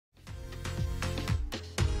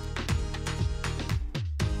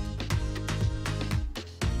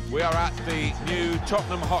We are at the new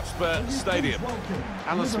Tottenham Hotspur Stadium.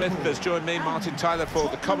 Alan Smith has joined me, Martin Tyler, for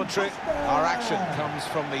the commentary. Our action comes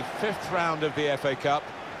from the 5th round of the FA Cup.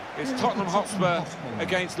 It's Tottenham Hotspur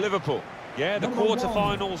against Liverpool. Yeah, the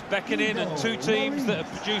quarter-finals beckoning, and two teams that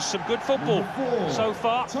have produced some good football so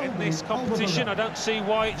far in this competition. I don't see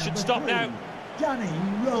why it should stop now.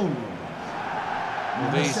 Well,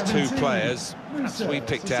 these two players, perhaps we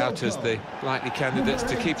picked out as the likely candidates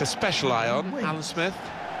to keep a special eye on. Alan Smith.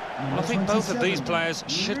 Well, I think both of these players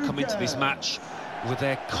should come into this match with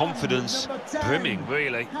their confidence brimming,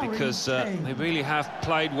 really, because they really have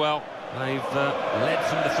played well. They've led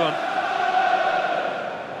from the front.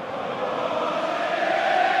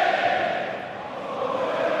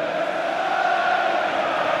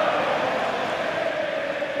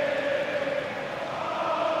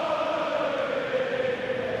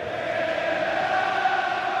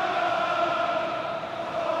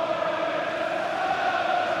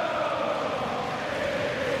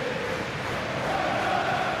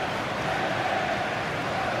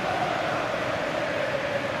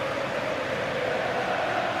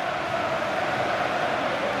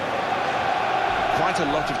 Quite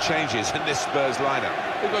a lot of changes in this Spurs lineup.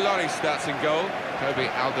 Hugo Lloris starts in goal. Kobe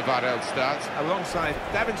Alderweireld starts alongside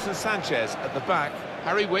Davinson Sanchez at the back.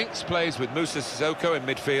 Harry Winks plays with Moussa Sissoko in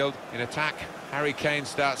midfield. In attack, Harry Kane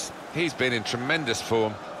starts. He's been in tremendous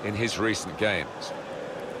form in his recent games.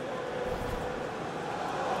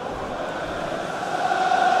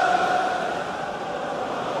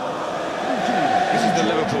 This is the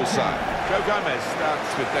Liverpool side. Joe Gomez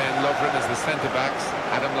starts with Dan Lovren as the centre-backs.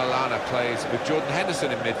 Adam Lallana plays with Jordan Henderson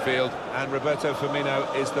in midfield, and Roberto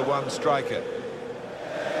Firmino is the one striker.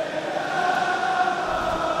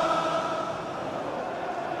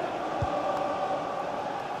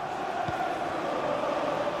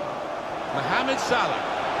 Mohamed Salah.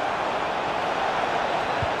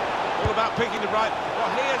 All about picking the right...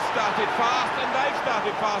 Well, he has started fast, and they've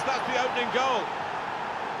started fast. That's the opening goal.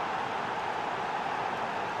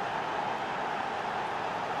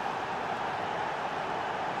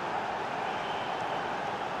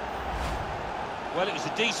 Well, it was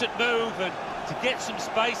a decent move, and to get some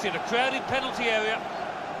space in a crowded penalty area.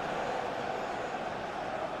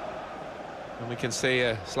 And we can see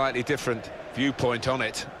a slightly different viewpoint on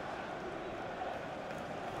it.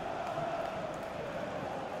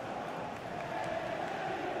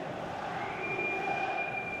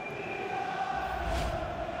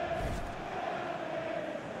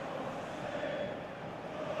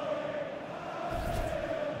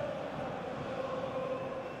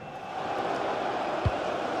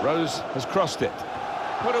 Rose has crossed it.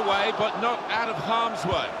 Put away, but not out of harm's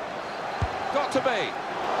way. Got to be.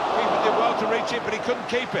 Keeper did well to reach it, but he couldn't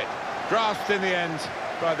keep it. Grasped in the end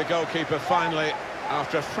by the goalkeeper finally,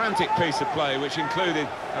 after a frantic piece of play, which included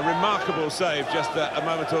a remarkable save just a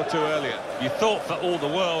moment or two earlier. You thought for all the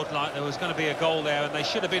world like there was going to be a goal there, and they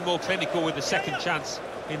should have been more clinical with the second chance.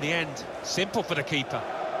 In the end, simple for the keeper.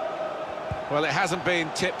 Well, it hasn't been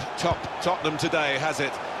tip-top Tottenham today, has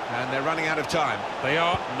it? And they're running out of time. They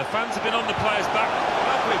are, and the fans have been on the players' back.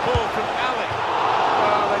 Lovely ball from Ali.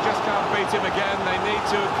 Well, they just can't beat him again. They need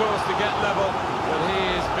to, of course, to get level. But he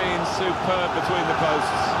has been superb between the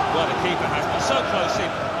posts. Well, the keeper has been so close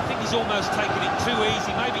in. I think he's almost taken it too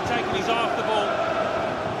easy, maybe taken his eye off the ball.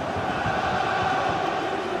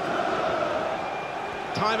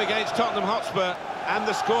 Time against Tottenham Hotspur, and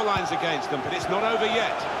the scoreline's against them, but it's not over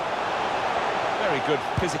yet. Very good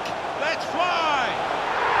physical. Let's fly!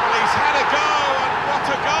 Well, he's had a go, and what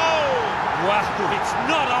a goal! Wow, it's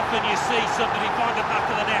not often you see somebody find the back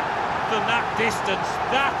of the net from that distance.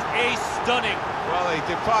 That is stunning. Well, he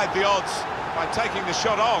defied the odds by taking the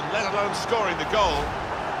shot on, let alone scoring the goal.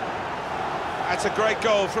 That's a great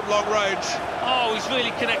goal from long range. Oh, he's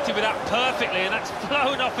really connected with that perfectly, and that's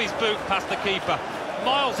flown off his boot past the keeper.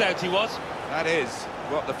 Miles out he was. That is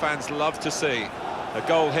what the fans love to see, a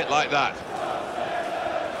goal hit like that.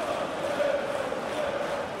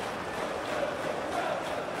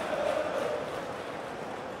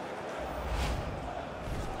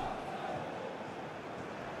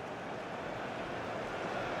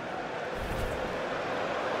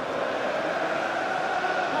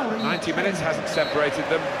 Minutes hasn't separated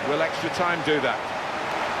them. Will extra time do that?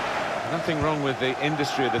 Nothing wrong with the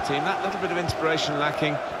industry of the team. That little bit of inspiration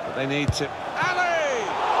lacking, but they need to... Ali!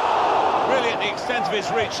 Really at the extent of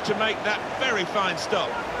his reach to make that very fine stop.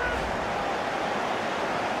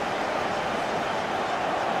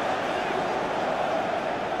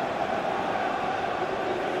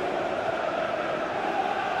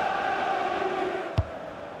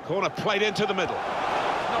 Corner played into the middle.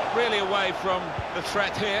 Not really away from the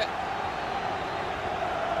threat here.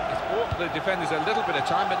 bought the defenders a little bit of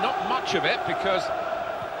time, but not much of it, because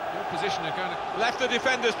your position are going to... Left the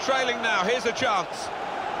defenders trailing now, here's a chance.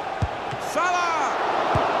 Salah!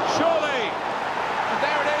 Surely! And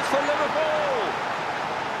there it is for Liverpool!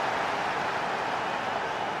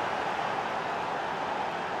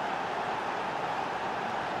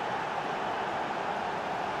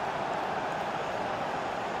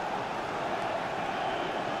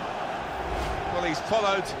 Well, he's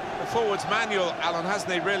followed the forwards manual, Alan,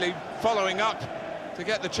 hasn't he, really following up to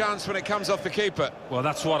get the chance when it comes off the keeper. Well,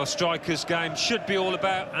 that's what a striker's game should be all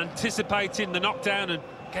about, anticipating the knockdown and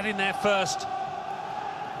getting there first.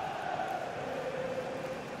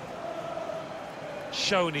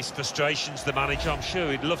 Showing his frustrations, the manager. I'm sure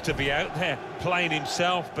he'd love to be out there playing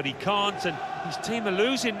himself, but he can't, and his team are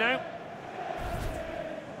losing now.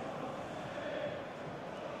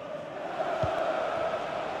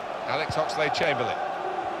 Alex Oxlade-Chamberlain.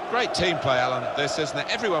 Great team play, Alan, this, isn't it?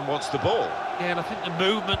 Everyone wants the ball. Yeah, and I think the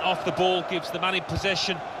movement off the ball gives the man in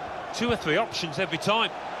possession 2 or 3 options every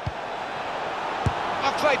time.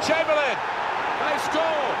 Oxlade-Chamberlain! They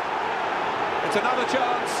score! It's another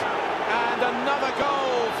chance, and another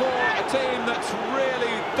goal for a team that's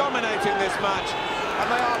really dominating this match. And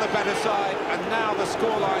they are the better side, and now the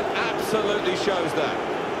scoreline absolutely shows that.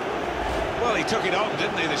 Well, he took it on,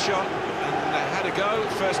 didn't he, the shot? Had a go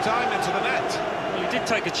first time into the net. Well, he did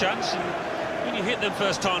take a chance, and when you hit them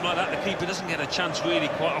first time like that, the keeper doesn't get a chance really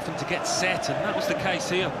quite often to get set, and that was the case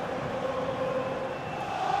here.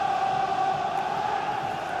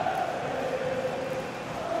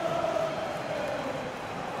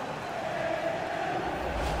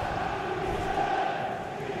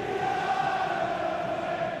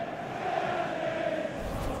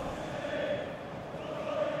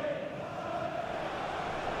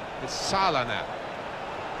 It's Salah now.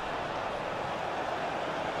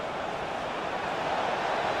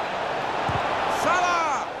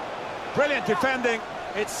 Salah! Brilliant defending.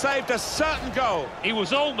 It saved a certain goal. He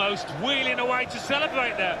was almost wheeling away to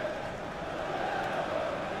celebrate there.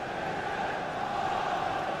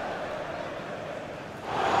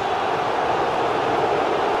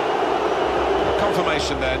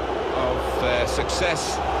 Confirmation then of their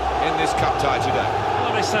success in this cup tie today.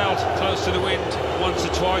 Well, they sailed close to the wind once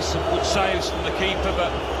or twice, some good saves from the keeper,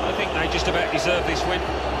 but I think they just about deserve this win.